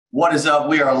What is up?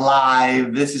 We are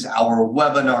live. This is our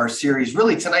webinar series.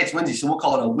 Really, tonight's Wednesday, so we'll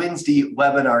call it a Wednesday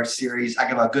webinar series. I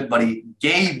got my good buddy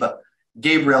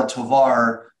Gabriel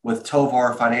Tovar with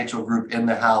Tovar Financial Group in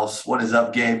the house. What is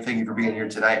up, Gabe? Thank you for being here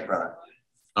tonight, brother.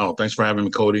 Oh, thanks for having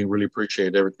me, Cody. Really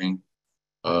appreciate everything.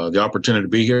 The opportunity to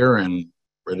be here and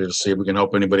ready to see if we can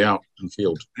help anybody out in the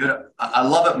field. Dude, I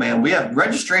love it, man. We have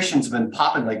registrations been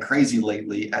popping like crazy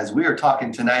lately as we are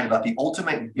talking tonight about the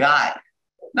ultimate guide.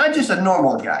 Not just a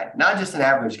normal guide, not just an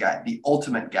average guide, the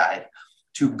ultimate guide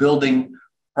to building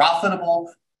profitable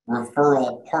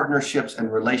referral partnerships and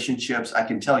relationships. I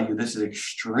can tell you this is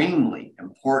extremely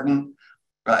important.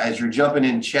 As you're jumping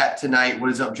in chat tonight, what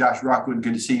is up, Josh Rockwood?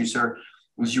 Good to see you, sir.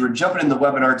 As you were jumping in the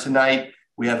webinar tonight,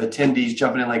 we have attendees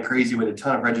jumping in like crazy. We had a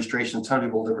ton of registration, a ton of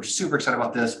people that were super excited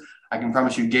about this. I can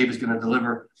promise you Gabe is going to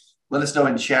deliver. Let us know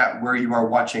in chat where you are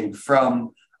watching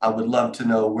from. I would love to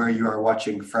know where you are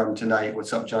watching from tonight.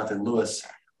 What's up, Jonathan Lewis?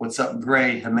 What's up,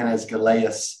 Gray Jimenez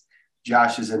Galeas?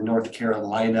 Josh is in North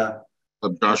Carolina.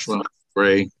 What's up, Joshua?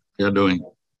 Gray, how you doing?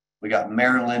 We got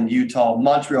Maryland, Utah,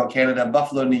 Montreal, Canada,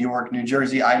 Buffalo, New York, New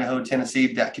Jersey, Idaho,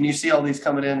 Tennessee. Can you see all these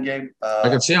coming in, Gabe? I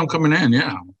can see them coming in,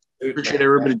 yeah. Appreciate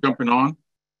everybody jumping on.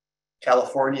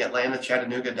 California, Atlanta,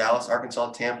 Chattanooga, Dallas,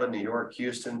 Arkansas, Tampa, New York,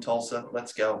 Houston, Tulsa.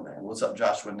 Let's go, man. What's up,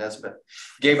 Joshua Nesbitt?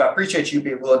 Gabe, I appreciate you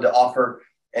being willing to offer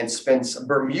and spend some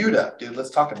Bermuda. Dude, let's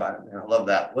talk about it, man. I love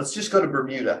that. Let's just go to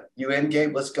Bermuda. You in,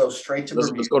 Gabe? Let's go straight to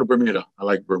Bermuda. Let's go to Bermuda. I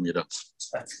like Bermuda.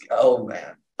 Let's go,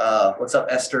 man. What's up,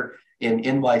 Esther in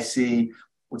NYC?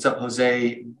 What's up,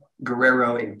 Jose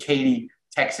Guerrero in Katy,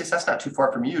 Texas? That's not too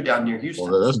far from you, down near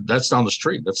Houston. Well, that's down the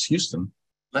street. That's Houston.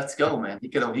 Let's go, man. He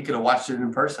could have watched it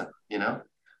in person, you know.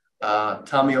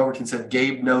 Tommy Overton said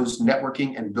Gabe knows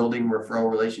networking and building referral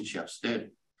relationships.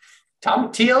 Dude,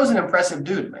 T.O.'s an impressive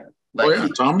dude, man. Like, oh, yeah,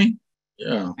 Tommy?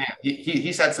 Yeah. Man,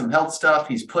 he's had some health stuff.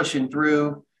 He's pushing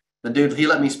through. The dude, he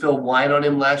let me spill wine on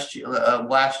him last year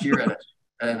at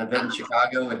an event in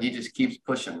Chicago, and he just keeps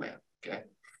pushing, man. Okay.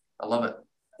 I love it.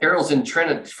 Carol's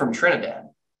from Trinidad.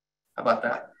 How about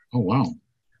that? Oh, wow.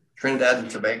 Trinidad and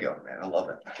Tobago, man. I love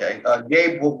it. Okay.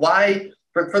 Gabe, well, why,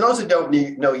 for those that don't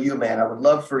know you, man, I would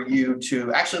love for you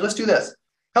to, actually, let's do this.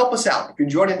 Help us out. If you're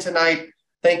joining tonight,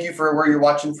 thank you for where you're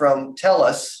watching from. Tell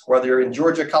us whether you're in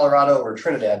Georgia, Colorado, or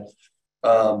Trinidad.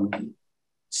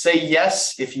 Say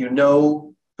yes if you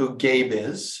know who Gabe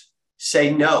is.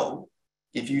 Say no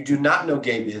if you do not know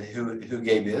who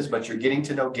Gabe is, but you're getting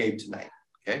to know Gabe tonight.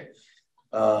 Okay.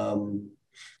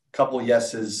 Couple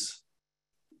yeses,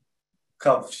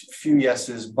 few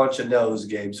yeses, bunch of no's,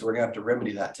 Gabe. So we're gonna have to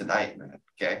remedy that tonight, man.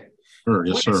 Okay. Sure.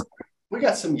 Yes, sir. We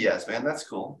got some yes, man. That's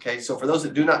cool. Okay. So for those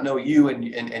that do not know you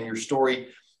and your story,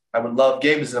 I would love,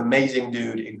 Gabe is an amazing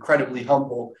dude, incredibly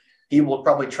humble. He will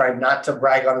probably try not to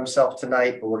brag on himself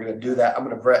tonight, but we're going to do that. I'm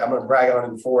going to brag on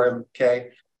him for him. Okay.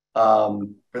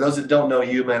 For those that don't know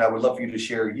you, man, I would love for you to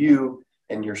share you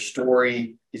and your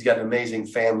story. He's got an amazing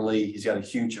family. He's got a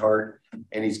huge heart,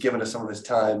 and he's given us some of his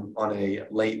time on a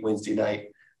late Wednesday night.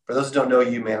 For those that don't know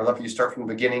you, man, I'd love for you to start from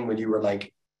the beginning when you were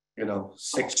like,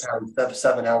 6 pounds,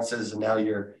 7 ounces, and now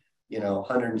you're,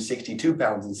 162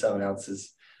 pounds and 7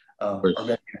 ounces, or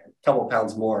maybe a couple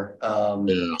pounds more.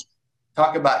 Yeah.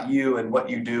 Talk about you and what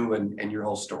you do and your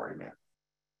whole story, man.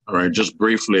 All right. Just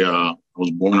briefly, I was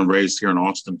born and raised here in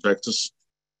Austin, Texas.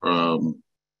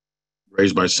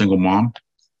 Raised by a single mom.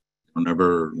 I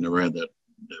never had that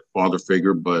father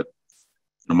figure, but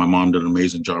my mom did an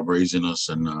amazing job raising us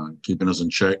and keeping us in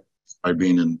check by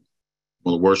being in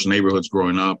one of the worst neighborhoods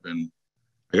growing up. And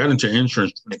I got into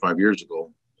insurance 25 years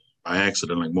ago by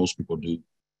accident, like most people do.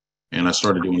 And I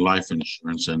started doing life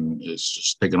insurance, and it's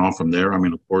just taken off from there. I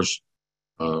mean, of course,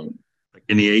 like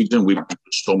any agent, we've had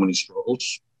so many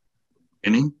struggles in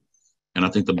the beginning. And I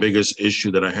think the biggest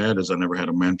issue that I had is I never had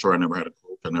a mentor. I never had a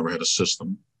coach. I never had a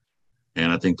system.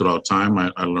 And I think throughout time,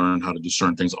 I learned how to do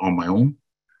certain things on my own.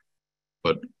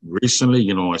 But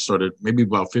recently, I started, maybe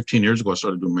about 15 years ago, I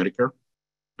started doing Medicare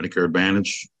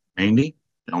Advantage mainly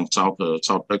down South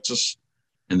Texas.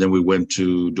 And then we went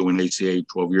to doing ACA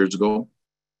 12 years ago.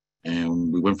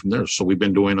 And we went from there. So we've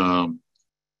been doing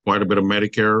quite a bit of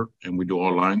Medicare, and we do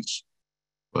all lines.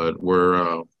 But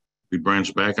we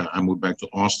branched back. I moved back to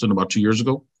Austin about 2 years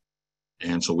ago.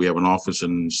 And so we have an office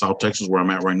in South Texas where I'm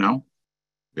at right now.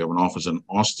 We have an office in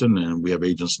Austin, and we have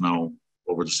agents now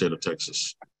over the state of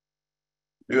Texas.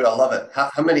 Dude, I love it.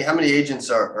 How many agents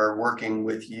are working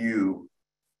with you?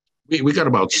 We got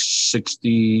about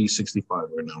 60, 65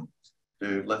 right now.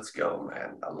 Dude, let's go,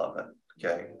 man. I love it.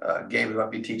 Okay. Gabe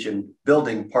might be teaching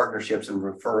building partnerships and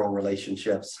referral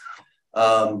relationships.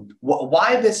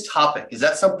 Why this topic? Is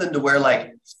that something to where,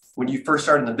 like, when you first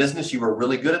started in the business, you were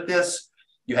really good at this?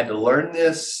 You had to learn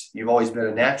this? You've always been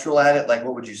a natural at it? Like,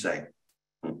 what would you say?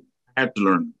 I had to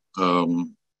learn.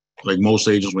 Like most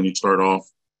agents, when you start off,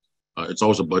 it's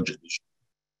always a budget issue.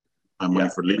 I have money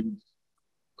for leads.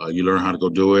 You learn how to go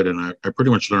do it. And I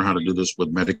pretty much learned how to do this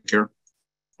with Medicare.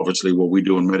 Obviously, what we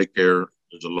do in Medicare,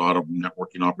 there's a lot of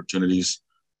networking opportunities.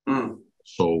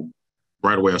 So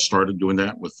right away, I started doing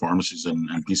that with pharmacies and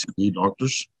PCP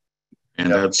doctors.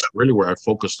 And that's really where I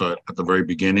focused at the very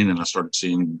beginning. And I started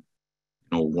seeing,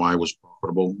 why it was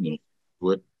profitable, to do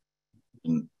it.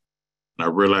 And I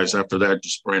realized after that,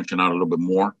 just branching out a little bit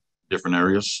more, different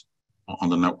areas on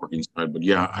the networking side. But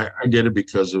yeah, I did it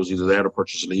because it was either that or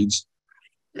purchase leads.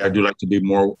 I do like to be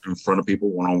more in front of people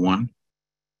one-on-one.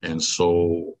 And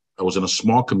so I was in a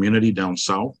small community down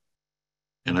south,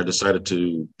 and I decided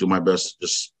to do my best to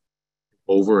just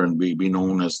over and be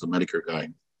known as the Medicare guy.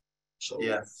 So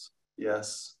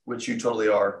yes, which you totally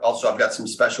are. Also, I've got some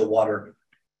special water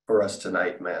for us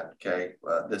tonight, man. Okay,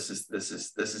 this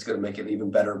is going to make an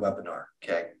even better webinar.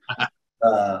 Okay,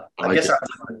 I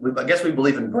guess we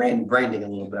believe in branding a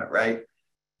little bit, right?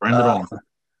 Brand it on.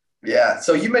 Yeah.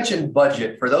 So you mentioned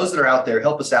budget. For those that are out there,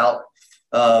 help us out.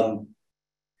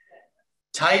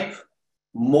 Type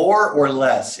more or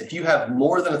less. If you have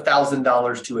more than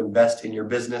 $1,000 to invest in your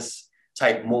business,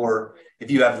 type more. If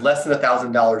you have less than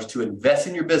 $1,000 to invest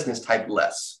in your business, type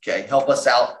less. Okay. Help us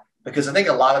out, because I think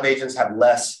a lot of agents have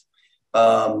less,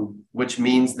 which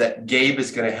means that Gabe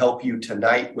is going to help you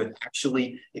tonight with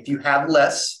actually, if you have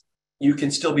less, you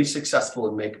can still be successful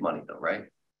and make money though, right?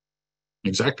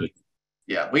 Exactly.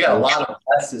 Yeah. We got a lot of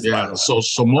lesses. Yeah.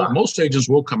 So most agents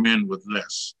will come in with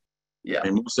less. Yeah.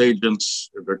 And most agents,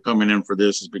 if they're coming in for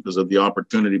this, is because of the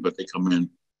opportunity, but they come in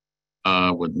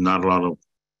with not a lot of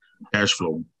cash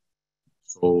flow.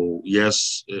 So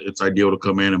yes, it's ideal to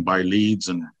come in and buy leads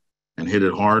and hit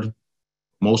it hard.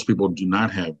 Most people do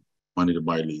not have money to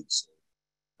buy leads.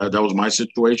 That was my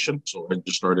situation. So I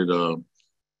just started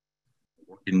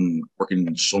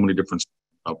working so many different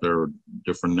out there,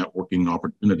 different networking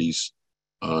opportunities,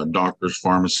 doctors,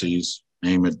 pharmacies,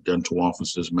 name it, dental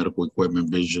offices, medical equipment,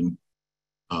 vision,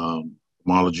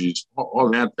 homologies, all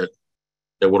that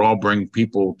would all bring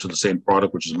people to the same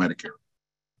product, which is Medicare.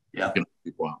 Yeah.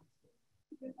 People out.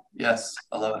 Yes,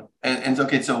 I love it. And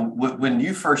okay, so when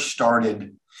you first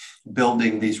started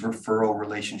building these referral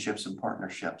relationships and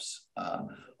partnerships,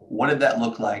 what did that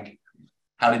look like?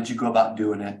 How did you go about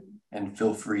doing it? And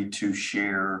feel free to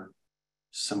share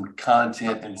some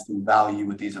content and some value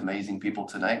with these amazing people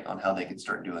tonight on how they can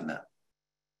start doing that.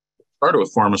 Started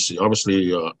with pharmacy.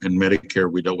 Obviously, in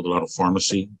Medicare, we dealt with a lot of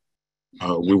pharmacy.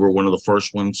 We were one of the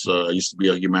first ones. I used to be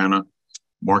a Humana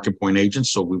market point agent,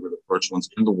 so we were the first ones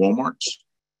in the Walmarts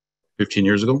 15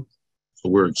 years ago. So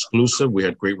we're exclusive. We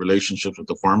had great relationships with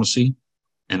the pharmacy.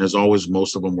 And as always,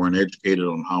 most of them weren't educated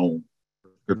on how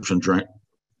prescription drug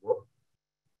work.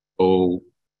 So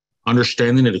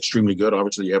understanding it extremely good.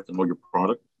 Obviously, you have to know your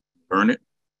product, learn it,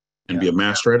 and be a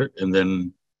master at it. And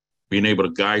then being able to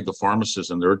guide the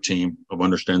pharmacists and their team of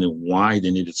understanding why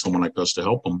they needed someone like us to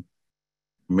help them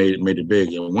made it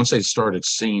big. And once they started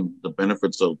seeing the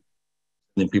benefits of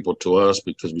sending people to us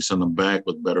because we send them back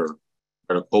with better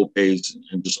co-pays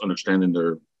and just understanding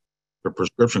their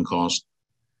prescription costs,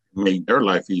 made their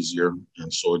life easier.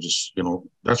 And so it just,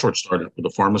 that's where it started with the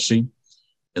pharmacy,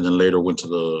 and then later went to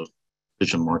the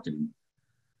physician marketing.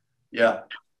 Yeah.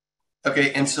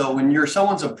 Okay. And so when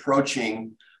someone's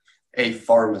approaching a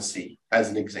pharmacy, as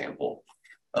an example,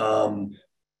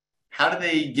 how do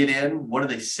they get in? What do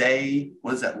they say?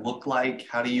 What does that look like?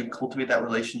 How do you cultivate that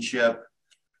relationship?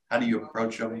 How do you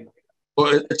approach them?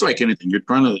 Well, it's like anything. You're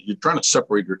trying to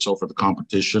separate yourself from the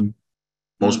competition.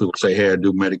 Most people say, "Hey, I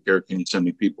do Medicare. Can you send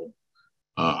me people?"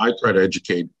 I try to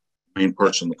educate the main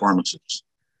person, the pharmacist.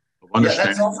 Yeah,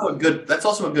 that's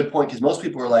also a good point, because most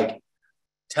people are like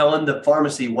telling the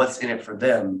pharmacy what's in it for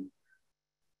them.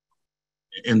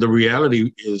 And the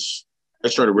reality is, I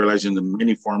started realizing that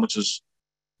many pharmacists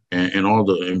and all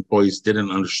the employees didn't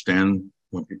understand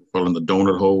when people fell in the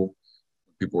donut hole,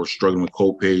 people were struggling with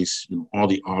co-pays, all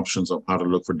the options of how to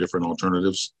look for different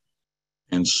alternatives.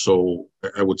 And so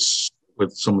I would,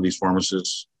 with some of these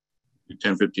pharmacists,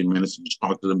 10, 15 minutes and just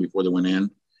talk to them before they went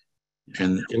in.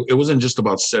 And it wasn't just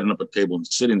about setting up a table and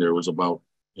sitting there. It was about,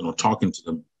 talking to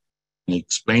them and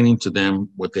explaining to them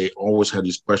what they always had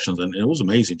these questions. And it was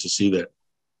amazing to see that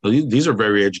these are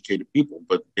very educated people,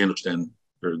 but they understand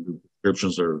their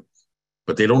prescriptions,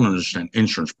 but they don't understand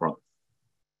insurance products.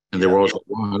 And they were always like,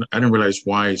 wow, I didn't realize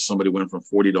why somebody went from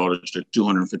 $40 to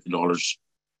 $250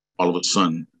 all of a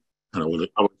sudden. And I would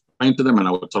explain to them, and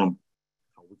I would tell them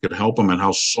how we could help them and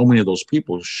how so many of those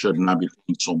people should not be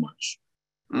paying so much.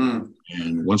 Mm.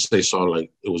 And once they saw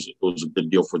like it was a good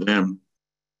deal for them,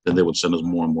 then they would send us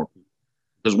more and more people.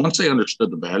 Because once they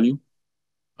understood the value,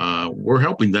 we're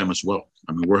helping them as well.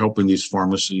 I mean, we're helping these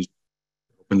pharmacies,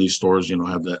 helping these stores,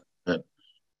 have that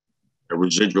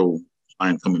residual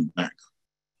client coming back.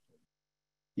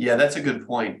 Yeah, that's a good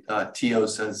point. T.O.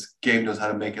 says Gabe knows how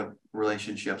to make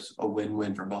relationships a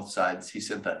win-win for both sides. He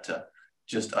sent that to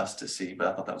just us to see, but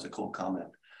I thought that was a cool comment.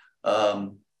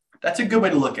 That's a good way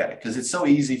to look at it, because it's so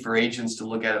easy for agents to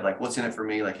look at it like, what's in it for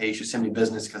me? Like, hey, you should send me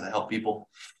business because I help people.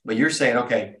 But you're saying,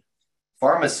 okay,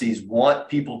 pharmacies want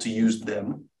people to use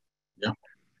them. Yeah.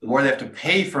 The more they have to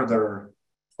pay for their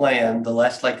plan, the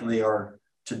less likely they are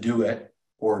to do it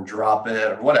or drop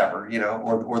it or whatever,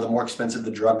 or the more expensive the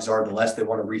drugs are, the less they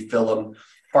want to refill them.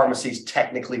 Pharmacies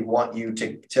technically want you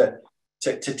to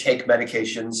take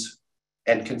medications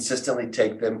and consistently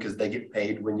take them because they get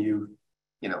paid when you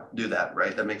do that,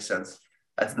 right? That makes sense.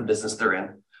 That's the business they're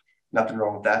in. Nothing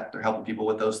wrong with that. They're helping people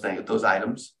with those things, with those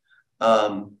items.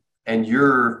 And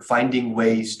you're finding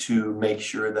ways to make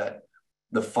sure that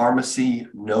the pharmacy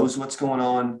knows what's going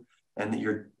on, and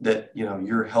that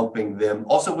you're helping them.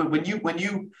 Also, when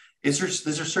you is there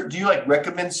certain, do you like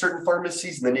recommend certain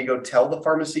pharmacies and then you go tell the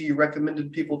pharmacy you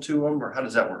recommended people to them, or how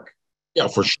does that work? Yeah,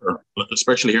 for sure.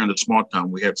 Especially here in the small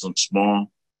town, we had some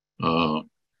small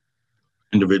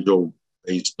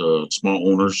individual-based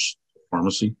small owners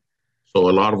pharmacy. So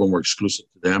a lot of them were exclusive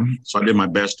to them. So I did my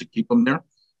best to keep them there.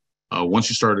 Once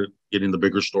you started getting the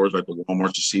bigger stores like the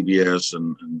Walmarts, the CVS,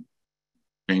 and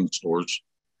chain stores,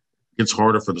 it gets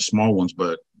harder for the small ones,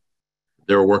 but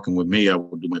they were working with me. I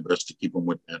would do my best to keep them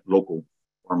with that local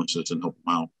pharmacist and help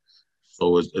them out.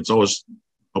 So it's always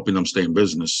helping them stay in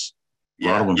business. A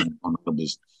lot of them have gone out of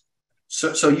business.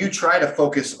 So you try to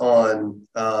focus on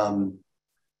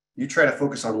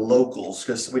locals,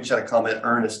 because we just had a comment,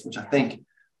 Ernest, which I think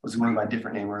was going by a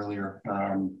different name earlier.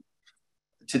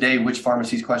 Today, which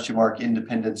pharmacies, ?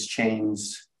 Independence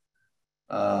chains.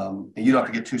 And you don't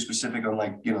have to get too specific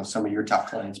on some of your top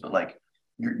clients, but like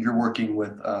you're working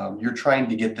with, you're trying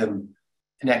to get them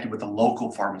connected with a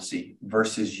local pharmacy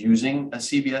versus using a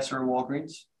CVS or a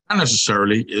Walgreens. Not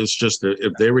necessarily. It's just that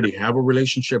if they already have a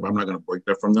relationship, I'm not going to break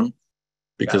that from them,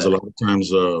 because a lot of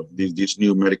times these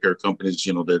new Medicare companies,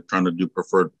 they're trying to do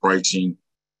preferred pricing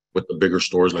with the bigger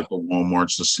stores like the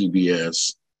Walmarts, the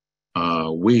CVS.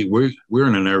 We're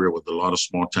in an area with a lot of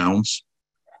small towns.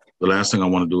 The last thing I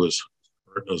want to do is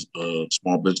hurt a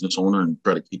small business owner and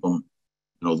try to keep them,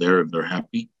 they're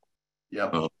happy.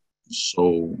 Yeah.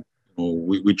 So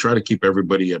we try to keep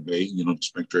everybody at bay,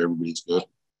 just make sure everybody's good.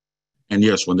 And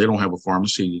yes, when they don't have a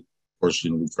pharmacy, of course,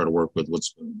 we try to work with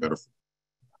what's better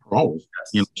for always.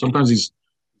 Yes. Sometimes these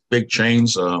big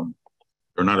chains,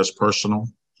 they're not as personal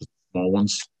as small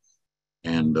ones.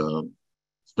 And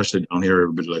especially down here,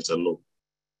 everybody likes that little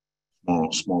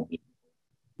small business.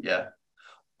 Yeah.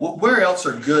 Well, where else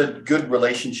are good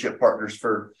relationship partners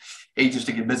for agents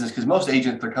to get business? Because most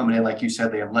agents, they're coming in, like you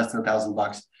said, they have less than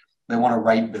 $1,000. They want to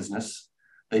write business.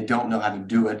 They don't know how to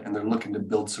do it, and they're looking to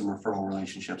build some referral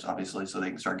relationships, obviously, so they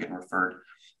can start getting referred.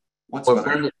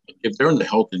 If they're in the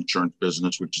health insurance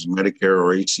business, which is Medicare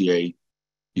or ACA,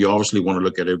 you obviously want to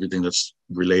look at everything that's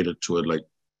related to it, like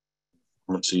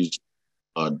pharmacies,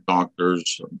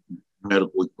 doctors,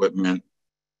 medical equipment,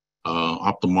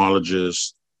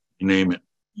 ophthalmologists, you name it.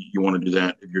 You want to do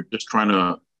that. If you're just trying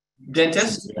to...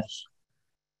 Dentist?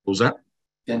 What was that?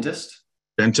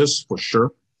 Dentist, for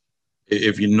sure.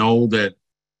 If you know that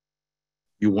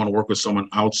you want to work with someone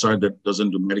outside that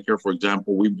doesn't do Medicare, for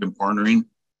example, we've been partnering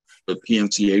with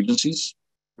PNC agencies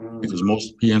because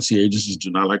most PNC agencies do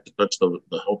not like to touch the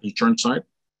health insurance side.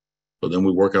 So then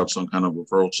we work out some kind of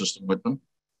referral system with them.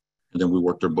 And then we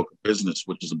work their book of business,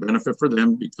 which is a benefit for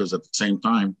them because at the same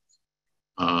time,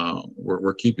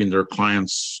 we're keeping their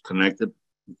clients connected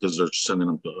because they're sending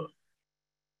them to us.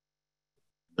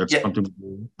 That's something.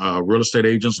 Real estate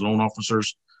agents, loan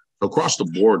officers, across the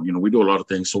board, we do a lot of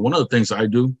things. So one of the things I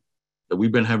do that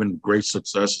we've been having great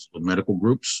success with medical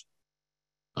groups.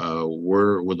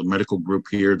 We're with a medical group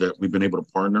here that we've been able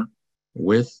to partner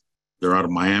with. They're out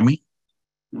of Miami.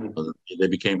 They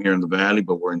became here in the Valley,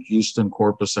 but we're in Houston,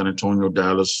 Corpus, San Antonio,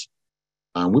 Dallas.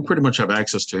 We pretty much have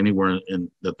access to anywhere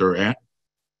that they're at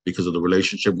because of the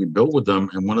relationship we built with them.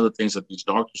 And one of the things that these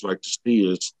doctors like to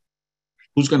see is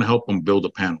who's going to help them build a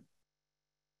panel.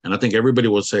 And I think everybody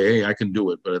will say, hey, I can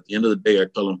do it. But at the end of the day, I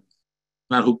tell them,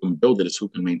 not who can build it, it's who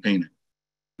can maintain it.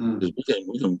 Because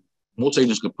we can, most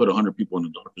agents can put 100 people in the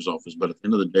doctor's office, but at the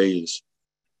end of the day, it's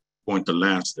going to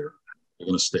last there. They're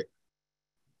going to stick.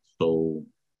 So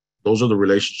those are the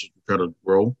relationships we try to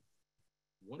grow.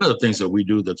 One of the things that we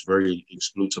do that's very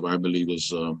exclusive, I believe,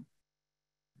 is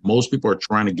most people are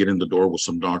trying to get in the door with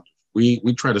some doctors.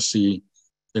 We try to see,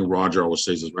 I think Roger always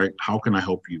says this, right? How can I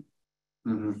help you?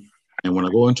 Mm-hmm. And when I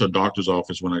go into a doctor's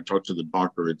office, when I talk to the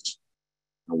doctor, it's,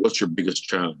 what's your biggest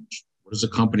challenge? What is the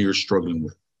company you're struggling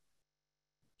with?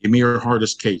 Give me your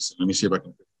hardest case. And let me see if I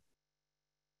can.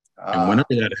 And whenever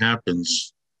that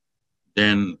happens,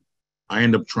 then I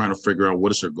end up trying to figure out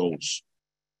what is their goals.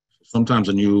 Sometimes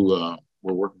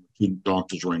we're working with two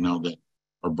doctors right now that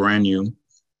are brand new.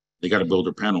 They got to build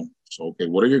their panel. So, okay,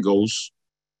 what are your goals?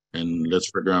 And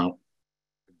let's figure out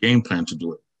a game plan to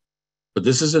do it. But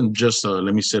this isn't just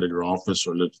let me sit at your office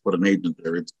or let's put an agent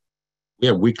there. We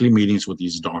have weekly meetings with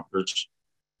these doctors.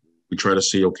 We try to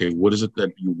see, okay, what is it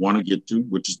that you want to get to,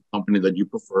 which is the company that you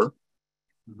prefer,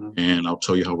 and I'll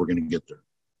tell you how we're going to get there.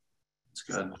 That's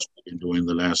good. That's what we've been doing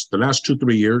the last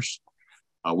 2-3 years.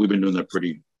 We've been doing that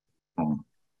pretty.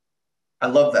 I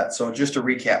love that. So just to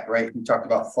recap, right? We talked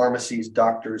about pharmacies,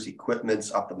 doctors,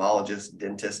 equipments, ophthalmologists,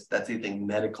 dentists. That's anything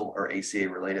medical or ACA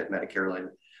related, Medicare related.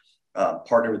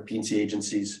 Partner with P&C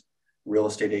agencies, real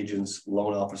estate agents,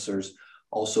 loan officers.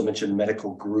 Also mentioned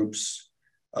medical groups.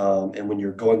 And when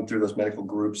you're going through those medical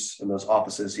groups and those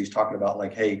offices, he's talking about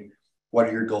like, hey, what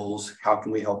are your goals? How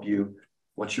can we help you?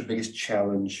 What's your biggest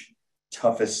challenge?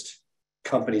 Toughest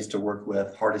companies to work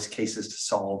with, hardest cases to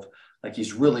solve. Like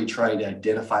he's really trying to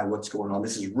identify what's going on.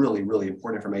 This is really, really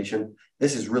important information.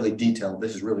 This is really detailed.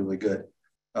 This is really, really good.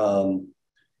 And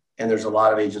there's a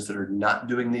lot of agents that are not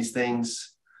doing these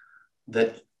things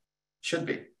that should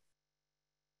be.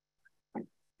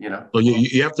 So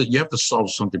you have to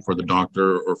solve something for the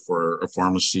doctor or for a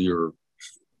pharmacy or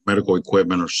medical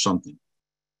equipment or something.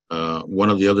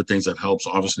 One of the other things that helps,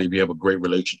 obviously, if you have a great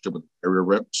relationship with area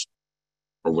reps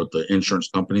or with the insurance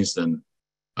companies, then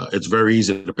it's very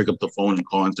easy to pick up the phone and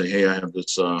call and say, hey, I have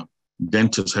this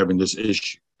dentist having this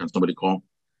issue. Can somebody call?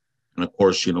 And of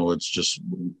course, it's just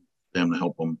them to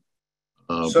help them.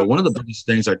 But one of the biggest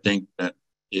things I think that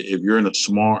if you're in a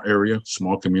small area,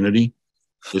 small community,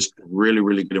 is to really,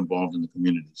 really get involved in the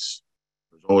communities.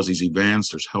 There's always these events,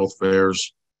 there's health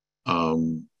fairs.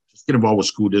 Just get involved with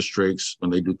school districts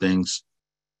when they do things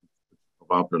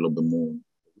about there a little bit more.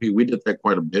 We did that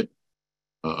quite a bit.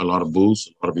 A lot of booths,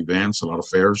 a lot of events, a lot of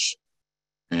fairs,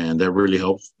 and that really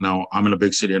helps. Now, I'm in a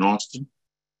big city in Austin.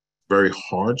 Very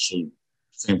hard. So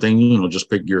same thing, just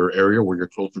pick your area where you're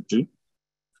closer to.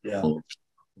 Yeah.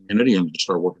 Community and just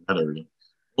start working that area.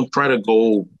 Don't try to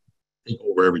go take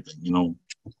over everything,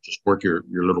 just work your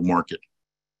little market.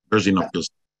 There's enough business.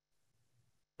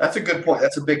 That's a good point.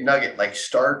 That's a big nugget. Like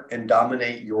start and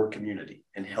dominate your community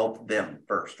and help them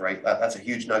first, right? That's a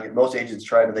huge nugget. Most agents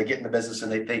they get in the business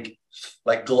and they think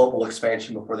like global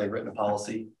expansion before they've written a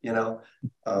policy,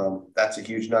 that's a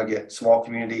huge nugget. Small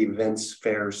community events,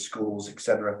 fairs, schools,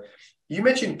 etc. You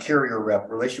mentioned carrier rep,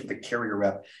 relationship with the carrier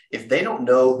rep. If they don't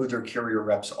know who their carrier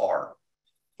reps are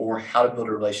or how to build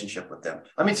a relationship with them.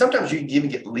 I mean, sometimes you can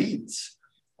even get leads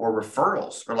or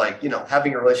referrals or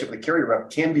having a relationship with a carrier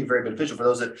rep can be very beneficial for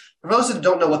those that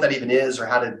don't know what that even is or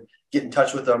how to get in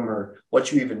touch with them or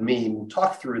what you even mean.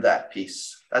 Talk through that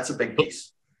piece. That's a big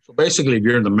piece. So basically, if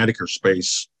you're in the Medicare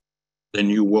space, then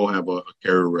you will have a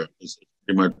carrier rep. It's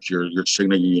pretty much your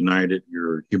Cigna, your United,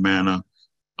 your Humana.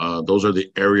 Those are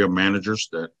the area managers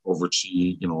that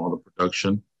oversee, all the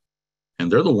production.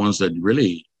 And they're the ones that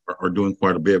really are doing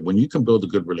quite a bit. When you can build a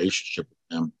good relationship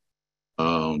with them,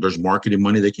 there's marketing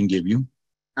money they can give you.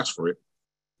 Ask for it.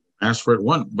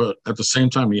 But at the same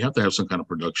time, you have to have some kind of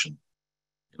production.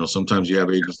 Sometimes you have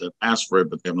agents that ask for it,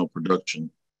 but they have no production.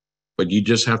 But you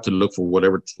just have to look for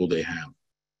whatever tool they have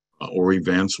or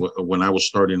events. When I was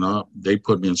starting up, they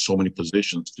put me in so many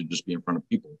positions to just be in front of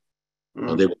people.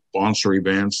 They would sponsor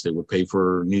events. They would pay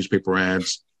for newspaper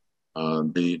ads.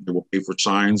 They will pay for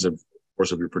signs. Of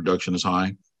course, if your production is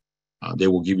high, they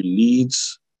will give you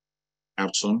leads.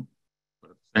 Have some.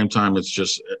 But at the same time,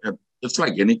 it's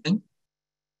like anything.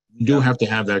 You do have to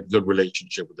have that good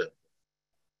relationship with them.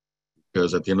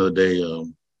 Because at the end of the day,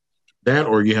 that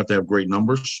or you have to have great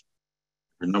numbers.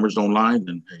 If your numbers don't lie,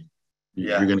 then hey,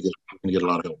 you're gonna get a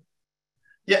lot of help.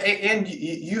 Yeah, and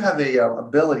you have a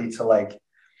ability to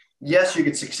yes, you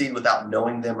could succeed without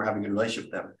knowing them or having a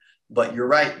relationship with them. But you're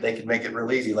right, they can make it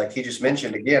real easy. Like he just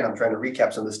mentioned, again, I'm trying to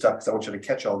recap some of this stuff because I want you to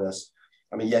catch all this.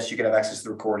 I mean, yes, you can have access to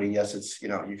the recording. Yes, it's, you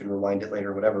can rewind it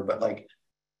later or whatever, but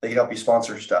they can help you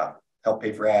sponsor stuff, help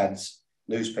pay for ads,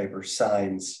 newspapers,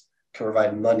 signs, can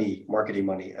provide money, marketing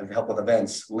money, and help with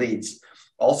events, leads.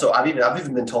 Also, I've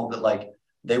even been told that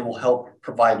they will help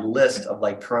provide list of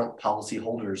current policy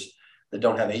holders that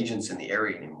don't have agents in the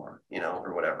area anymore,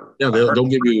 or whatever. Yeah, they'll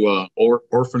give you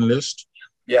orphan list.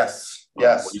 Yes. What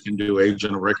Yes. you can do,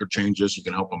 agent of record changes, you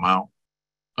can help them out.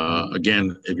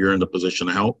 Again, if you're in the position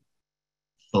to help.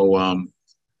 So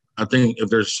I think if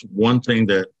there's one thing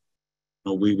that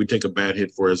we take a bad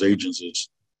hit for as agents is,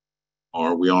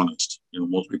 are we honest?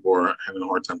 Most people are having a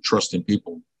hard time trusting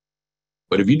people.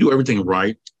 But if you do everything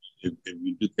right, if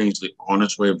you do things the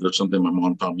honest way, if there's something my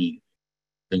mom taught me,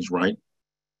 things right,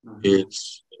 it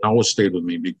always stayed with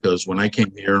me, because when I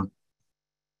came here,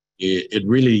 it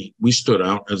really, we stood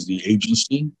out as the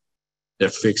agency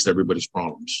that fixed everybody's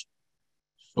problems.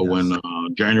 So when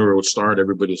January would start,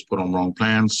 everybody was put on wrong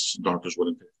plans. Doctors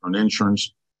wouldn't pay for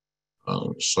insurance.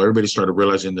 So everybody started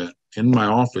realizing that in my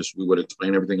office, we would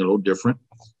explain everything a little different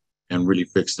and really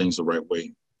fix things the right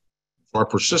way. Our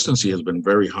persistency has been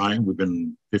very high. We've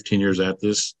been 15 years at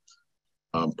this,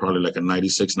 probably like a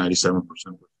 96, 97%.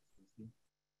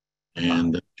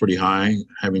 And pretty high,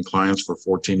 having clients for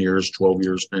 14 years, 12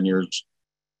 years, 10 years.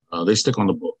 They stick on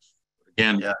the books.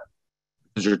 Again,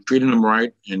 because you're treating them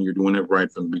right and you're doing it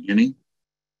right from the beginning.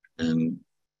 And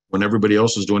when everybody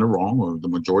else is doing it wrong, or the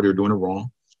majority are doing it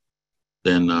wrong,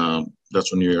 then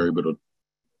that's when you're able to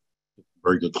get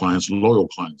very good clients, loyal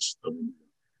clients.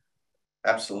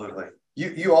 Absolutely.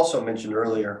 You also mentioned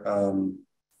earlier,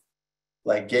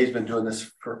 like Gabe's been doing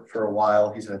this for a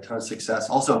while. He's had a ton of success.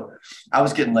 Also, I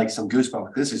was getting like some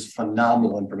goosebumps. This is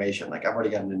phenomenal information. Like I've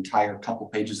already got an entire couple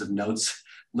pages of notes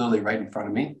literally right in front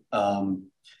of me.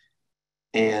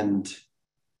 And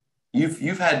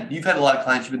you've had a lot of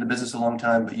clients. You've been in the business a long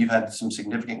time, but you've had some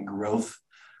significant growth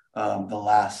the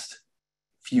last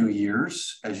few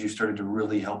years as you started to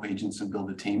really help agents and build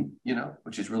a team,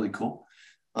 which is really cool.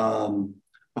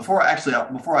 Before I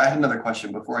had another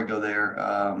question before I go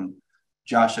there.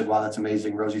 Josh said, wow, that's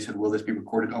amazing. Rosie said, will this be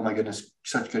recorded? Oh my goodness,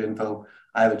 such good info.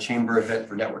 I have a chamber event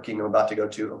for networking I'm about to go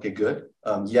to. Okay, good.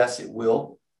 Yes, it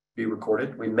will be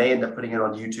recorded. We may end up putting it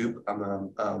on YouTube.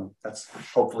 That's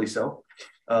hopefully so.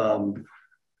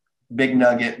 Big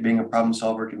nugget, being a problem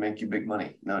solver can make you big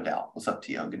money. No doubt. What's up,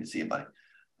 T.O.? Good to see you, buddy.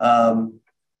 Well,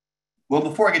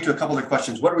 before I get to a couple other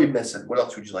questions, what are we missing? What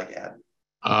else would you like to add?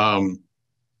 I'm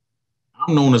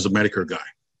known as a Medicare guy.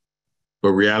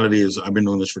 But reality is I've been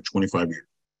doing this for 25 years.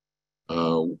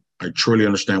 I truly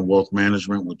understand wealth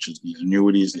management, which is the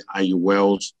annuities, the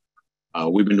IULs.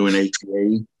 We've been doing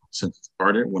ATA since it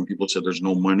started. When people said there's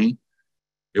no money,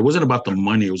 it wasn't about the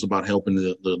money. It was about helping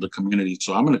the community.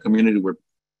 So I'm in a community where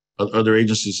other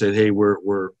agencies said, hey,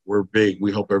 we're big.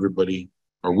 We help everybody,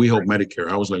 or we help Medicare.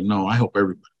 I was like, no, I help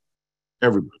everybody.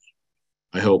 Everybody.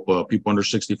 I help people under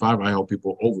 65. I help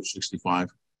people over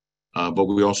 65. But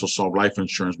we also solve life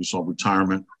insurance. We solve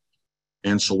retirement.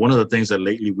 And so one of the things that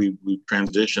lately we've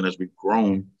transitioned as we've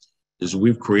grown is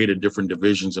we've created different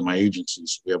divisions in my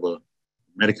agencies. We have a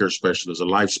Medicare specialist, a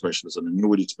life specialist, an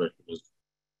annuity specialist.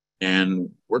 And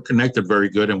we're connected very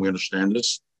good, and we understand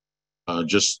this.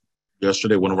 Just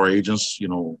yesterday, one of our agents,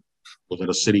 was at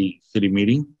a city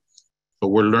meeting. So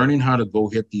we're learning how to go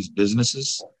hit these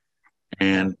businesses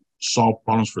and solve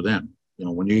problems for them.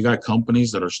 When you got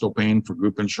companies that are still paying for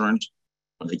group insurance,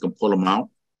 and they can pull them out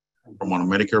from on a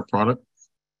Medicare product,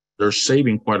 they're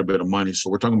saving quite a bit of money. So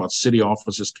we're talking about city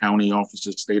offices, county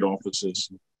offices, state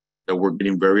offices that we're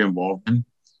getting very involved in,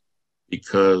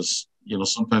 because,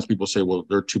 sometimes people say, well,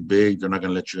 they're too big, they're not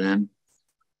going to let you in.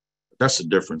 But that's the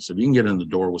difference. If you can get in the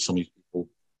door with some of these people,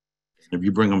 if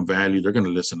you bring them value, they're going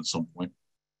to listen at some point.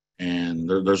 And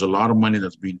there's a lot of money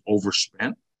that's being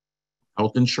overspent,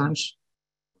 health insurance.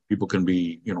 People can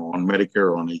be, on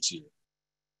Medicare or on ACA.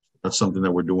 That's something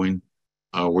that we're doing.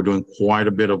 We're doing quite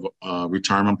a bit of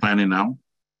retirement planning now.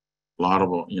 A lot of,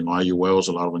 IULs,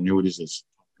 a lot of annuities that's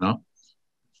coming up.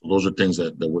 So those are things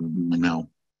that we're doing now.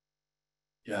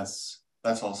 Yes,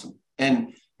 that's awesome.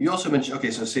 And you also mentioned,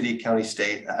 okay, so city, county,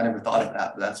 state. I never thought of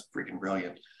that, but that's freaking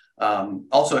brilliant.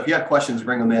 Also, if you have questions,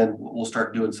 bring them in. We'll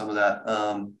start doing some of that.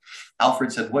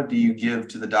 Alfred said, what do you give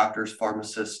to the doctors,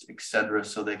 pharmacists, etc.,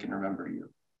 so they can remember you?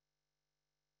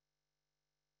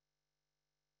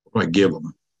 What do I give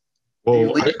them?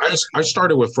 Well, I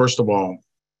started with, first of all,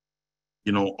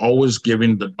 always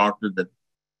giving the doctor that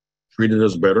treated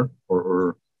us better,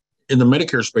 or in the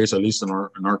Medicare space, at least in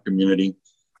our community,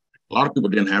 a lot of people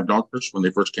didn't have doctors when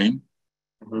they first came.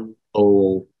 Mm-hmm.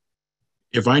 So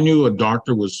if I knew a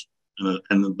doctor was,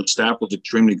 and the staff was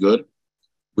extremely good,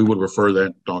 we would refer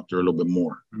that doctor a little bit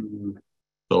more. Mm-hmm.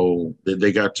 So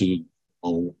they got to,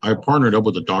 I partnered up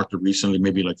with a doctor recently,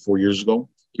 maybe like 4 years ago,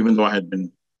 even though I had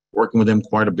been working with him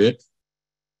quite a bit.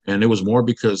 And it was more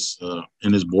because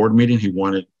in his board meeting,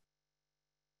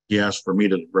 he asked for me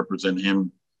to represent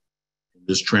him in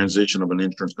this transition of an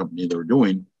insurance company they were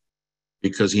doing,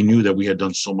 because he knew that we had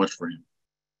done so much for him.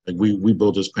 Like we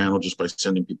built this panel just by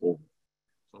sending people.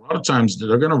 A lot of times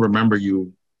they're going to remember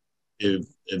you if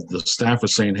the staff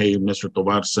is saying, "Hey, Mr.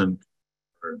 Tovar,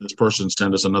 this person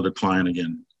send us another client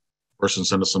again. Person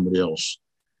send us somebody else."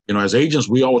 As agents,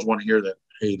 we always want to hear that,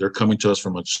 hey, they're coming to us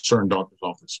from a certain doctor's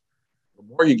office. The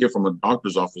more you get from a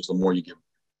doctor's office, the more you get.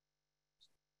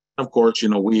 Of course, we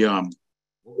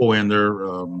go in there.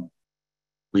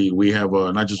 We have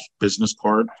not just business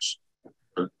cards,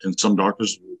 but in some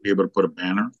doctors we'll be able to put a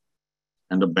banner,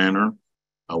 and the banner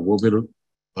we'll be able to,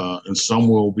 and some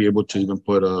will be able to even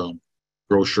put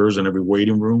brochures in every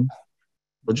waiting room.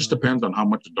 But it just depends on how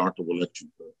much the doctor will let you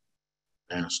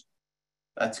ask.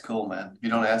 That's cool, man. If you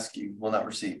don't ask, you will not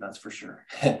receive. That's for sure.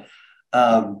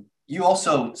 You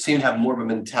also seem to have more of a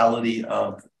mentality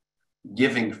of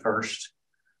giving first.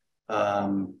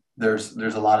 There's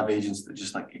a lot of agents that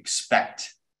just like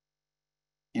expect,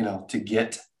 to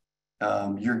get.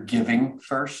 You're giving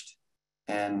first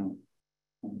and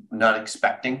not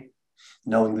expecting,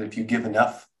 knowing that if you give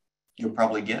enough, you'll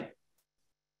probably get.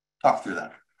 Talk through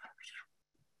that.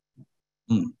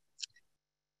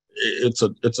 It's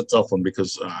a tough one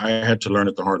because I had to learn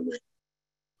it the hard way.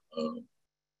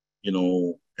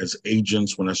 As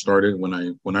agents, when I started, when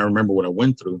I remember what I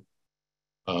went through,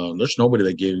 there's nobody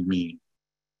that gave me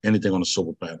anything on a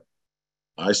silver platter.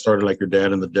 I started like your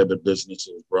dad in the debit business.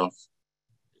 It was rough.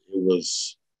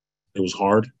 It was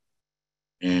hard,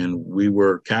 and we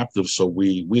were captive, so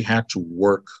we had to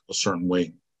work a certain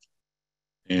way.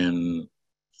 And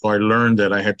so I learned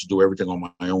that I had to do everything on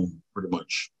my own, pretty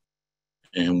much.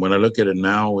 And when I look at it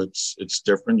now, it's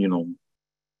different.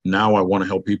 Now I want to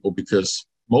help people because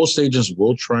most agents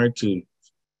will try to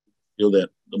feel that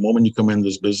the moment you come in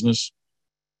this business,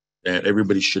 that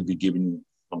everybody should be giving you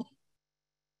something.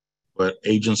 But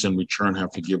agents in return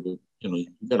have to give it. You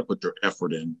got to put your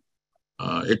effort in.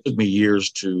 It took me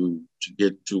years to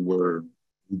get to where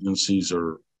agencies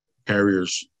or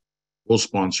carriers will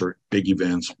sponsor big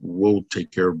events, will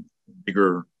take care of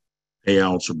bigger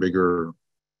payouts or bigger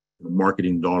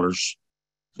marketing dollars.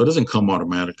 So it doesn't come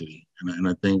automatically. And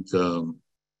I think,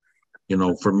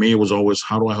 for me, it was always,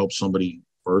 how do I help somebody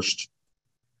first?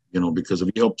 Because if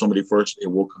you help somebody first, it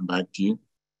will come back to you.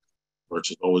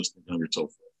 Versus always thinking of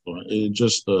yourself. So it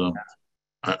just,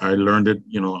 I learned it,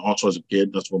 also as a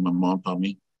kid. That's what my mom taught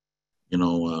me.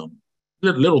 Little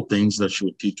things that she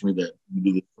would teach me, that you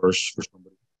do this first for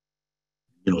somebody.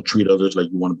 Treat others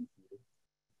like you want to be treated.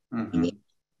 And then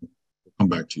come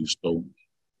back to you. So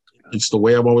it's the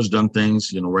way I've always done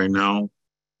things. Right now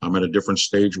I'm at a different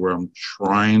stage where I'm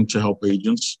trying to help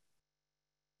agents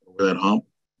over that hump,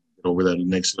 get over that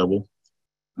next level.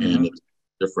 And it's a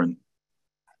different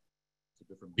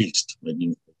beast.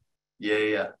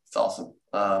 Yeah. It's awesome.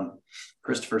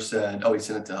 Christopher said, he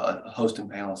sent it to host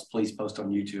and panelists. Please post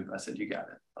on YouTube. I said, you got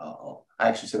it. I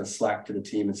actually sent a Slack to the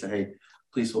team and said, hey,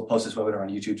 please, we'll post this webinar on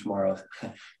YouTube tomorrow.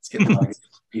 Let's get the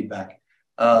feedback.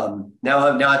 Now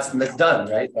it's done,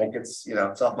 right? Like it's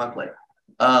off my plate.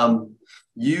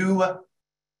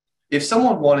 If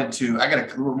someone wanted to,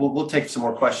 we'll take some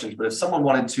more questions, but if someone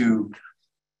wanted to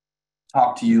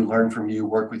talk to you, learn from you,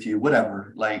 work with you,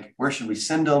 whatever, like where should we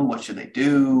send them? What should they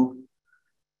do?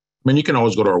 You can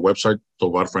always go to our website,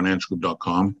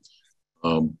 tovarfinancialgroup.com.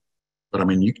 But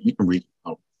you can reach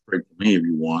out straight to me if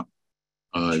you want.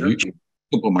 Sure. You can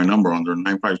put my number on there,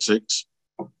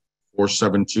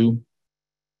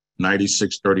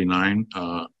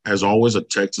 956-472-9639. As always, a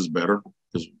text is better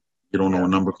because you don't know a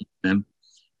number coming in.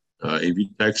 If you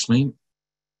text me,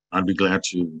 I'd be glad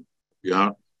to help you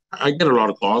out. I get a lot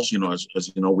of calls,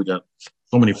 as you know, we got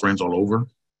so many friends all over,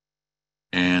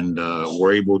 and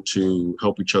we're able to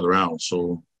help each other out.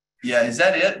 So yeah, is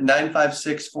that it?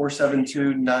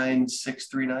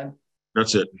 956-472-9639?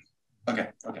 That's it. Okay,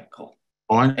 cool.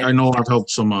 Oh, I know I've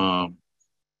helped some,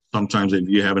 sometimes if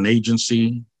you have an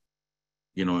agency,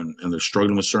 and they're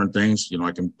struggling with certain things,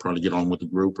 I can probably get on with the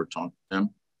group or talk to them.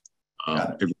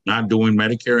 If you're not doing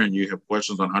Medicare and you have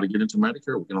questions on how to get into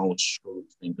Medicare, we can always go with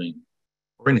the same thing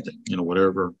or anything,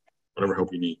 whatever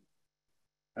help you need.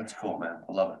 That's cool, man.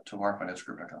 I love it.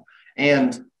 TovarFinancialGroup.com.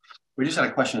 And we just had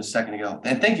a question a second ago.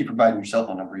 And thank you for providing your cell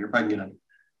phone number. You're probably getting a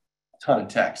ton of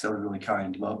texts. That was really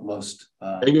kind. Most.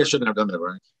 Maybe I shouldn't have done that,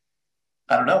 right?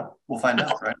 I don't know. We'll find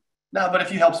out, right? No, but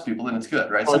if you helps people, then it's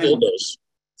good, right? Some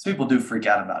people do freak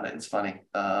out about it. It's funny.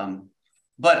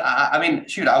 But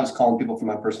I was calling people from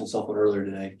my personal cell phone earlier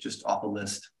today, just off a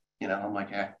list. I'm like,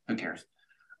 who cares?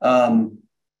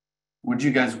 Would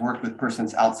you guys work with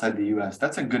persons outside the U.S.?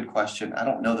 That's a good question. I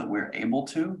don't know that we're able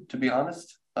to be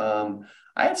honest. I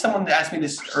had someone ask me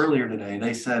this earlier today.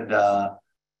 They said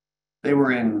they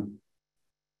were in,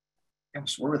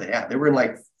 where were they at? They were in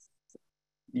like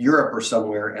Europe or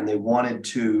somewhere and they wanted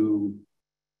to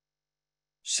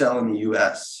sell in the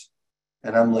US.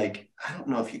 And I'm like, I don't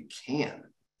know if you can,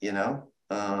 you know?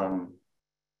 Got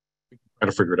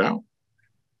to figure it out.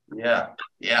 Yeah.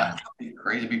 It'd be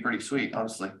crazy. It'd be pretty sweet,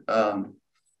 honestly.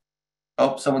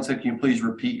 Oh, someone said, can you please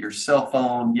repeat your cell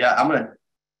phone? Yeah, I'm gonna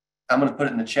put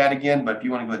it in the chat again, but if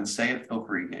you want to go ahead and say it, feel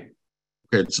free, Gabe.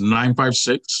 Okay, it's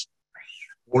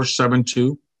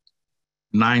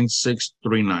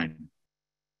 956-472-9639.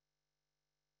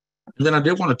 And then I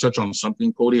did want to touch on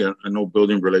something, Cody. I know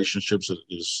building relationships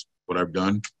is what I've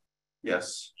done.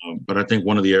 Yes. But I think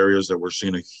one of the areas that we're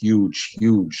seeing a huge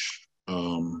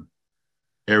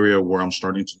area where I'm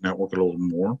starting to network a little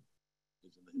more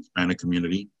is in the Hispanic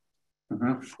community.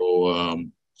 Mm-hmm. So,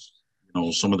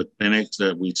 some of the clinics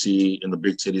that we see in the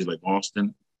big cities like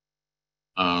Austin,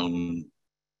 and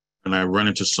I run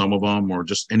into some of them, or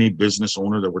just any business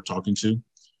owner that we're talking to,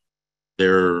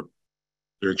 they're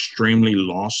extremely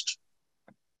lost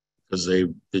because they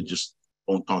just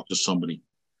don't talk to somebody.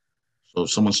 So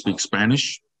if someone speaks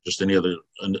Spanish, just any other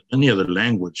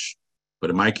language, but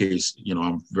in my case,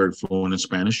 I'm very fluent in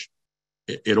Spanish,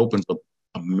 it opens up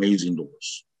amazing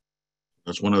doors.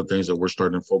 That's one of the things that we're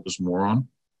starting to focus more on.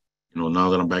 Now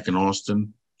that I'm back in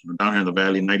Austin, down here in the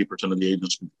Valley, 90% of the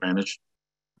agents speak Spanish.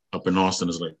 Up in Austin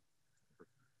is like,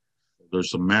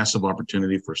 there's a massive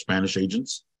opportunity for Spanish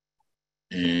agents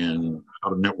and how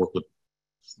to network with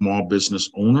small business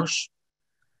owners.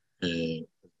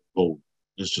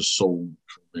 It's just so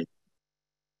great.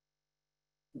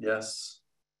 Yes,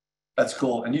 that's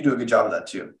cool. And you do a good job of that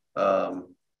too.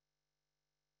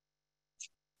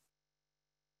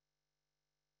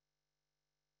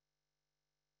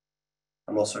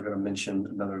 I'm also going to mention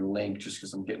another link just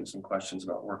because I'm getting some questions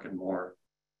about working more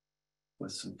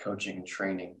with some coaching and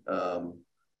training. I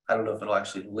don't know if it'll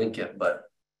actually link it, but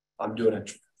I'm doing a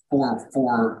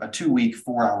 2-week,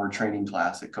 4-hour training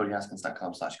class at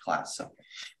CodyAskins.com/class. So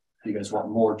if you guys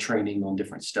want more training on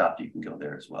different stuff, you can go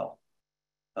there as well.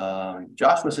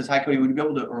 Joshua says, hi, Cody, would you be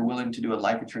able to or willing to do a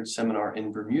life insurance seminar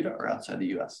in Bermuda or outside the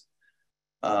U.S.?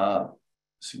 So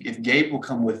if Gabe will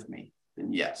come with me,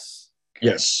 then yes. Okay.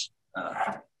 Yes.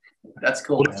 That's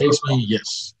cool.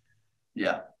 Yes.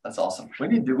 Yeah, that's awesome. We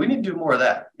need to do more of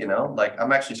that. Like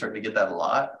I'm actually starting to get that a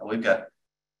lot.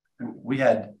 We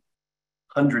had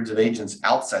hundreds of agents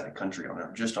outside the country on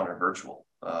our virtual,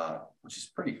 which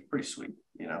is pretty sweet.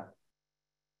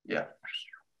 Yeah.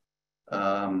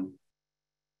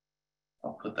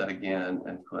 I'll put that again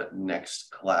and put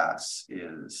next class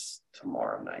is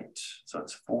tomorrow night. So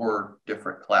it's 4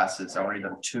 different classes. I've already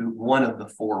done 1 of the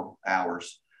 4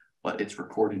 hours, but it's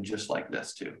recorded just like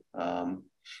this too.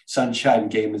 Sunshine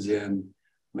Game is in,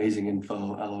 amazing info,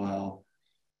 LOL.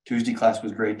 Tuesday class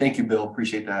was great. Thank you, Bill.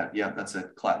 Appreciate that. Yeah, that's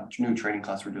a new training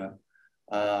class we're doing.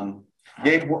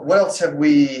 Gabe, what else have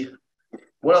we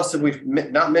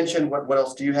not mentioned? What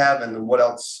else do you have? And then what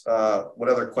else? What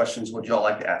other questions would y'all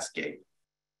like to ask Gabe?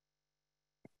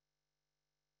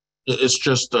 It's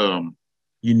just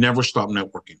you never stop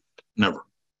networking. Never.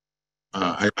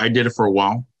 I did it for a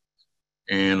while,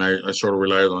 and I sort of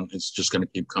relied on it's just going to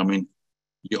keep coming.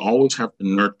 You always have to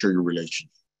nurture your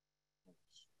relationship.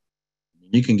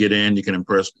 You can get in, you can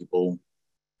impress people,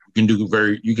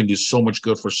 you can do so much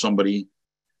good for somebody,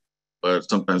 but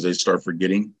sometimes they start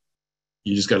forgetting.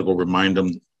 You just got to go remind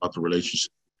them about the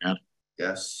relationship you had.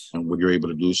 Yes. And what you're able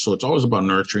to do. So it's always about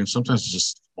nurturing. Sometimes it's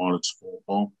just small, it's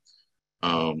football.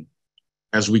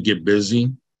 As we get busy,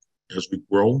 as we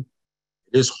grow,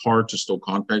 it is hard to still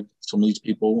contact some of these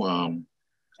people.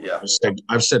 Yeah.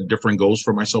 I've set different goals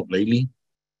for myself lately.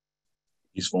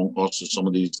 These phone calls to some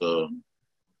of these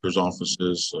doctors'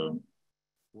 offices,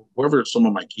 wherever some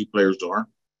of my key players are,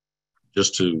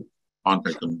 just to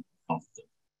contact them often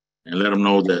and let them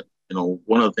know that,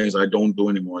 one of the things I don't do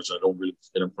anymore is I don't really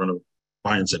get in front of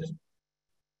clients anymore.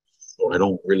 So I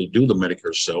don't really do the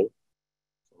Medicare sell.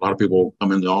 A lot of people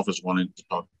come in the office wanting to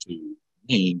talk to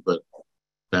me, but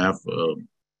staff,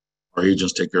 our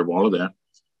agents take care of all of that.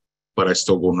 But I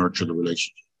still go nurture the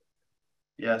relationship.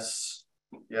 Yes,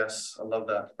 I love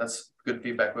that. That's good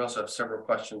feedback. We also have several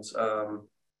questions. I'm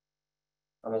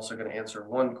also going to answer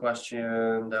one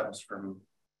question that was from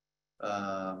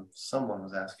someone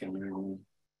was asking me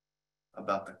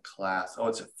about the class. Oh,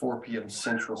 it's at 4 p.m.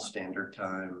 Central Standard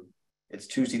Time. It's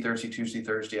Tuesday,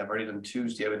 Thursday. I've already done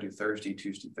Tuesday. I would do Thursday,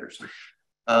 Tuesday, Thursday.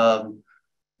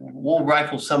 We'll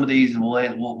rifle some of these and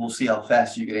we'll see how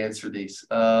fast you can answer these.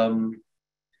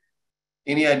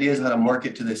 Any ideas how to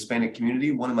market to the Hispanic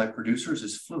community? One of my producers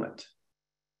is fluent.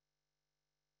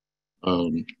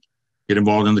 Get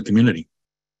involved in the community.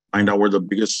 Find out where the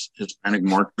biggest Hispanic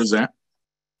market is at.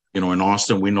 In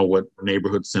Austin, we know what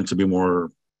neighborhoods tend to be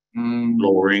more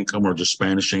lower income or just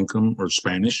Spanish income or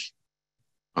Spanish.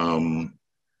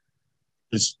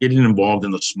 It's getting involved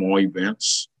in the small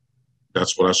events.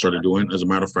 That's what I started doing. As a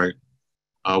matter of fact,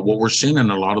 what we're seeing in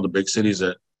a lot of the big cities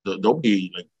that there'll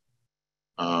be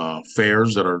like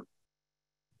fairs that are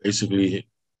basically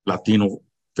Latino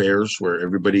fairs where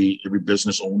every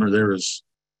business owner there is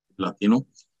Latino.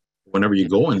 Whenever you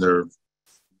go in there,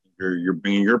 you're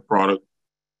bringing your product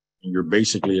and you're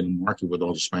basically in the market with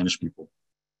all the Spanish people.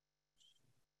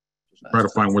 Just try to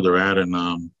find where they're at,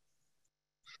 and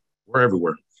we're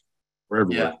everywhere. We're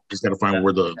everywhere. Yeah. Just got to find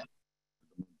where the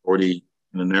majority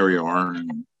in an area are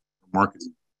and market.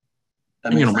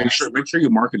 And, make sure you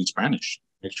market in Spanish.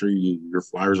 Make sure your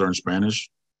flyers are in Spanish.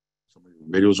 Some of your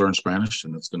videos are in Spanish,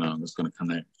 and that's gonna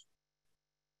connect.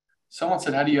 Someone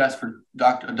said, "How do you ask for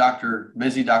a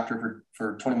busy doctor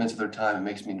for 20 minutes of their time? It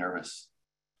makes me nervous."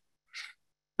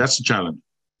 That's the challenge,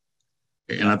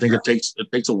 and I think it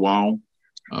takes a while.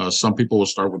 Some people will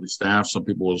start with the staff. Some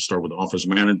people will start with the office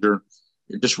manager.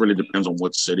 It just really depends on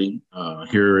what city.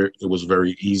 Here, it was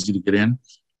very easy to get in,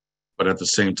 but at the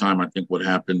same time, I think what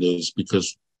happened is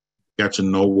because we got to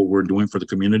know what we're doing for the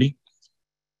community,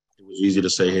 it was easy to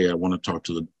say, "Hey, I want to talk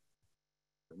to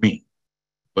me."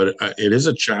 But it is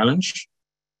a challenge,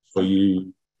 so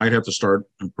you might have to start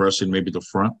impressing maybe the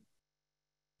front.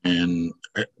 And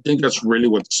I think that's really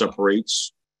what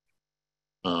separates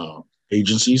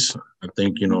agencies. I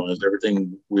think, as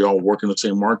everything, we all work in the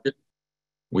same market.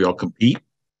 We all compete.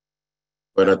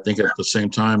 But I think at the same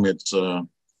time, it's your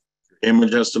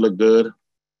image has to look good.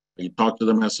 You talk to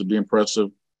them has to be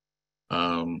impressive.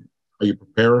 How you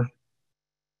prepare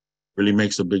really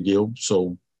makes a big deal.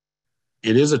 So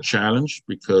it is a challenge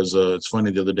because it's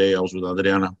funny. The other day I was with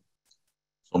Adriana.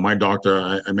 So my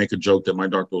doctor, I make a joke that my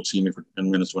doctor will see me for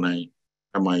 10 minutes when I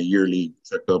have my yearly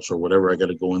checkups or whatever I got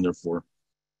to go in there for.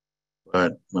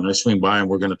 But when I swing by and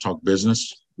we're going to talk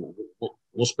business,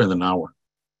 we'll spend an hour.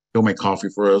 He'll make coffee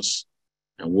for us,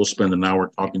 and we'll spend an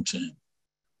hour talking to him.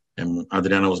 And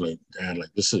Adriana was like, "Dad,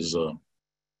 like this is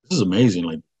amazing.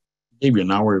 Like, he gave you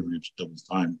an hour of his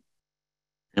time."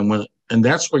 And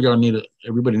that's what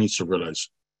everybody needs to realize.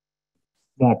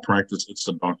 Small practice, it's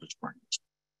the doctor's practice.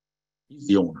 He's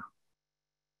the owner.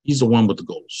 He's the one with the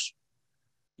goals.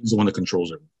 He's the one that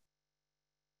controls everything.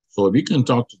 So if you can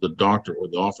talk to the doctor or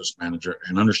the office manager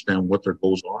and understand what their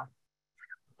goals are,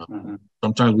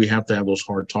 sometimes we have to have those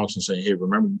hard talks and say, "Hey,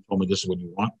 remember you told me this is what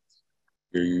you want?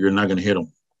 You're not going to hit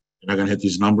them. You're not going to hit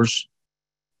these numbers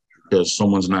because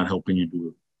someone's not helping you do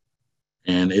it."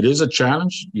 And it is a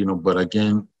challenge, but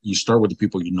again, you start with the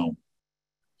people you know.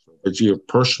 So if you're a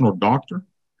personal doctor,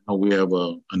 we have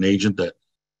an agent that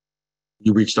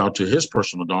he reached out to his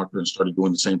personal doctor and started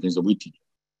doing the same things that we teach.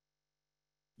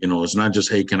 It's not just,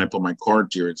 "Hey, can I put my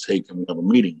card here?" It's, "Hey, can we have a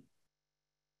meeting?"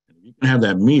 And if you can have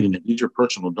that meeting, if he's your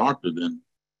personal doctor, then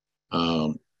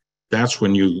that's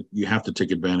when you have to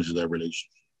take advantage of that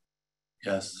relationship.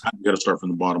 Yes. You got to start from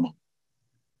the bottom up.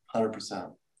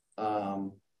 100%.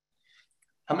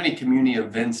 How many community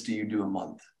events do you do a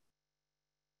month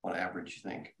on average, you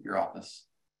think, your office?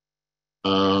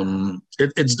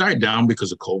 It's died down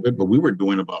because of COVID, but we were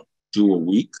doing about 2 a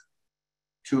week.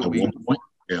 2 a week? One point.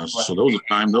 Yeah, so there was a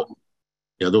time,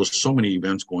 there was so many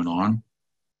events going on.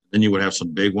 Then you would have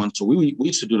some big ones. So we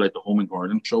used to do like the Home and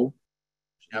Garden show.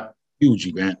 Yeah. Huge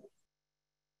event.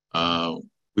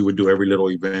 We would do every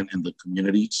little event in the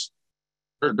communities.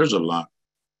 There's a lot.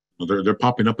 They're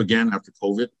popping up again after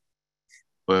COVID.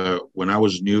 But when I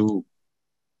was new,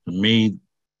 to me,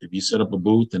 if you set up a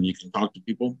booth and you can talk to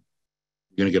people,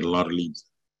 you're going to get a lot of leads.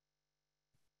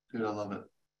 Dude, I love it.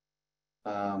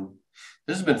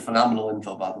 This has been phenomenal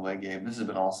info, by the way, Gabe. This has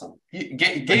been awesome.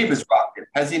 Gabe is rocking.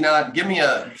 Has he not? Give me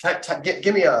a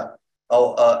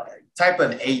type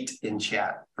an 8 in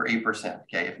chat for 8%.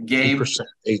 Okay, if Gabe 8%,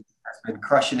 has been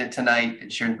crushing it tonight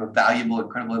and sharing some valuable,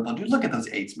 incredible info, dude, look at those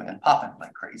 8s, man, popping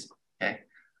like crazy. Okay,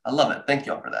 I love it. Thank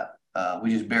y'all for that.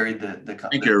 We just buried the.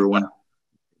 Thank you, everyone.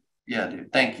 Yeah,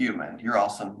 dude. Thank you, man. You're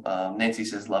awesome. Nancy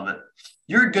says, "Love it."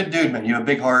 You're a good dude, man. You have a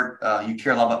big heart. You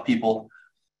care a lot about people.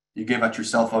 You gave out your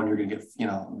cell phone, you're going to get,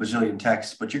 a bazillion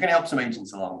texts, but you're going to help some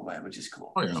agents along the way, which is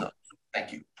cool. Oh, yeah. So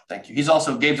thank you. Thank you. Gabe's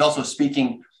also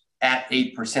speaking at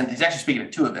 8%. He's actually speaking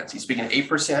at 2 events. He's speaking at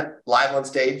 8% live on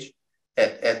stage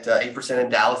at 8% in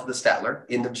Dallas at the Statler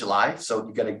end of July. So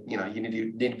you got to, you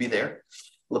need to be there.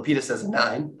 Lapita says a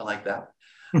 9. I like that.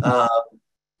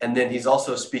 And then he's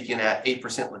also speaking at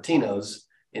 8% Latinos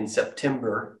in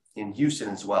September in Houston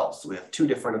as well. So we have 2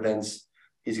 different events.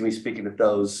 He's going to be speaking at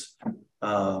those.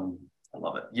 I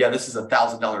love it. Yeah, this is a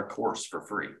 $1,000 course for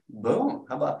free. Boom.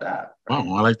 How about that?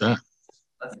 Wow, I like that.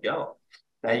 Let's go.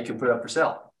 Now you can put it up for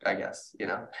sale, I guess, you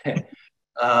know.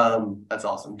 That's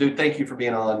awesome. Dude, thank you for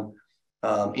being on.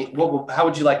 How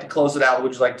would you like to close it out? What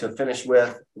would you like to finish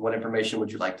with? What information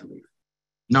would you like to leave?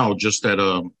 No, just that,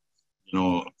 you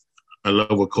know, I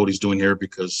love what Cody's doing here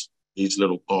because these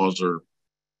little calls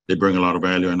they bring a lot of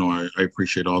value. I know I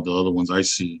appreciate all the other ones I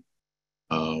see.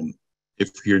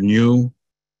 If you're new,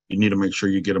 you need to make sure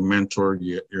you get a mentor.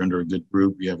 You're under a good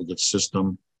group. You have a good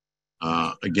system.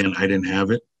 Again, I didn't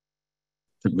have it.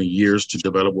 It took me years to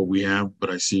develop what we have, but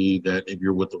I see that if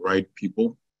you're with the right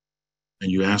people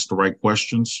and you ask the right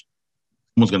questions,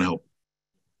 someone's going to help.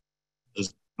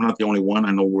 I'm not the only one.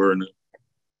 I know we're in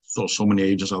so many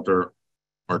agents out there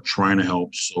are trying to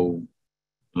help. So, you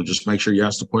know, just make sure you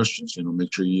ask the questions. You know,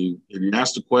 make sure if you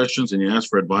ask the questions and you ask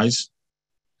for advice,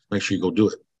 make sure you go do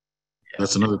it.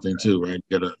 That's another thing too, right?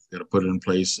 You gotta put it in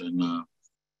place. And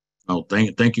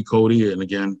thank you, Cody. And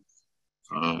again,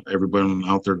 everybody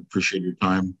out there, appreciate your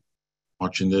time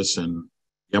watching this. And you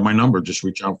have my number. Just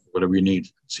reach out for whatever you need.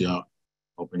 See how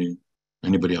help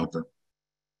anybody out there.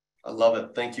 I love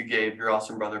it. Thank you, Gabe. You're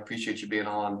awesome, brother. Appreciate you being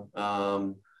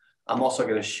on. I'm also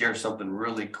going to share something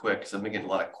really quick because I'm getting a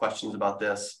lot of questions about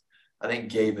this. I think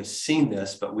Gabe has seen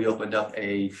this, but we opened up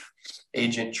a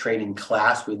agent training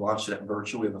class. We launched it at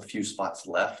virtual. We have a few spots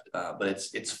left, but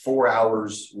it's 4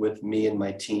 hours with me and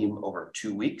my team over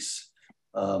 2 weeks.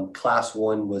 Class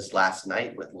 1 was last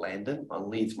night with Landon on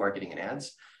leads, marketing, and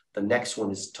ads. The next one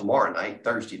is tomorrow night,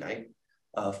 Thursday night,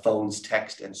 phones,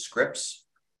 text, and scripts.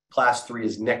 Class 3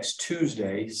 is next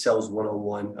Tuesday, Sales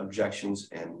 101, objections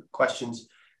and questions.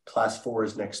 Class 4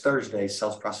 is next Thursday,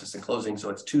 sales process and closing.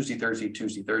 So it's Tuesday, Thursday,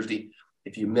 Tuesday, Thursday.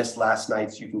 If you missed last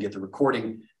night's, you can get the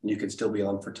recording and you can still be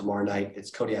on for tomorrow night.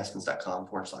 It's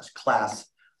CodyAskins.com/class.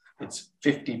 It's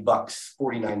 $50,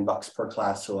 $49 per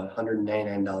class. So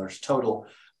 $199 total.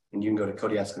 And you can go to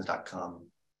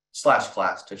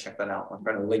CodyAskins.com/class to check that out. I'm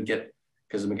trying to link it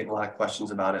because I'm getting a lot of questions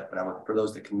about it, but for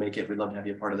those that can make it, we'd love to have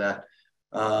you a part of that.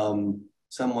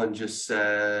 Someone just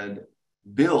said,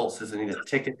 Bill says I need a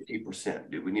ticket to 8%.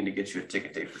 Dude, we need to get you a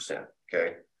ticket to 8%.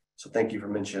 Okay. So thank you for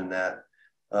mentioning that.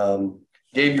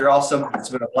 Gabe, you're awesome. It's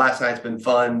been a blast night. It's been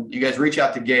fun. You guys reach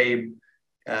out to Gabe.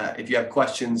 If you have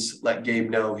questions, let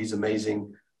Gabe know. He's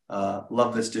amazing.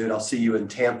 Love this dude. I'll see you in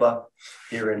Tampa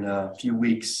here in a few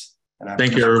weeks. And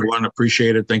thank you, everyone.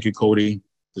 Appreciate it. Thank you, Cody.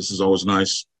 This is always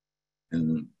nice.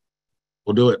 And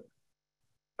we'll do it.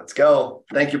 Let's go.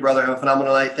 Thank you, brother. Have a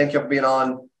phenomenal night. Thank you for being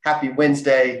on. Happy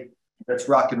Wednesday. Let's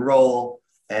rock and roll,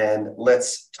 and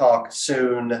let's talk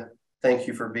soon. Thank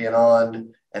you for being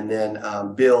on. And then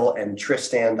Bill and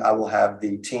Tristan, I will have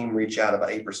the team reach out about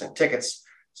 8% tickets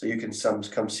so you can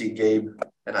come see Gabe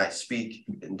and I speak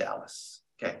in Dallas.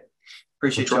 Okay.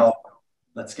 Appreciate y'all.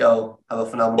 Let's go. Have a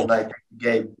phenomenal night.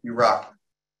 Gabe, you rock.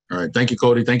 All right. Thank you,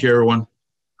 Cody. Thank you, everyone.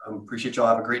 Appreciate y'all.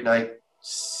 Have a great night.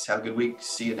 Have a good week.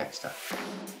 See you next time.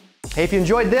 Hey, if you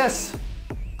enjoyed this,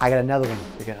 I got another one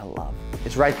you're going to love.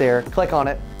 It's right there. Click on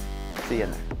it. See you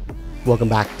in there. Welcome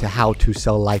back to How to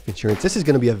Sell Life Insurance. This is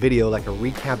going to be a video, like a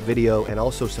recap video, and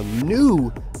also some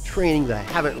new training that I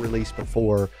haven't released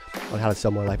before on how to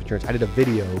sell more life insurance. I did a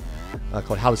video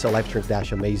called How to Sell Life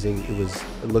Insurance Amazing.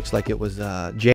 It looks like it was January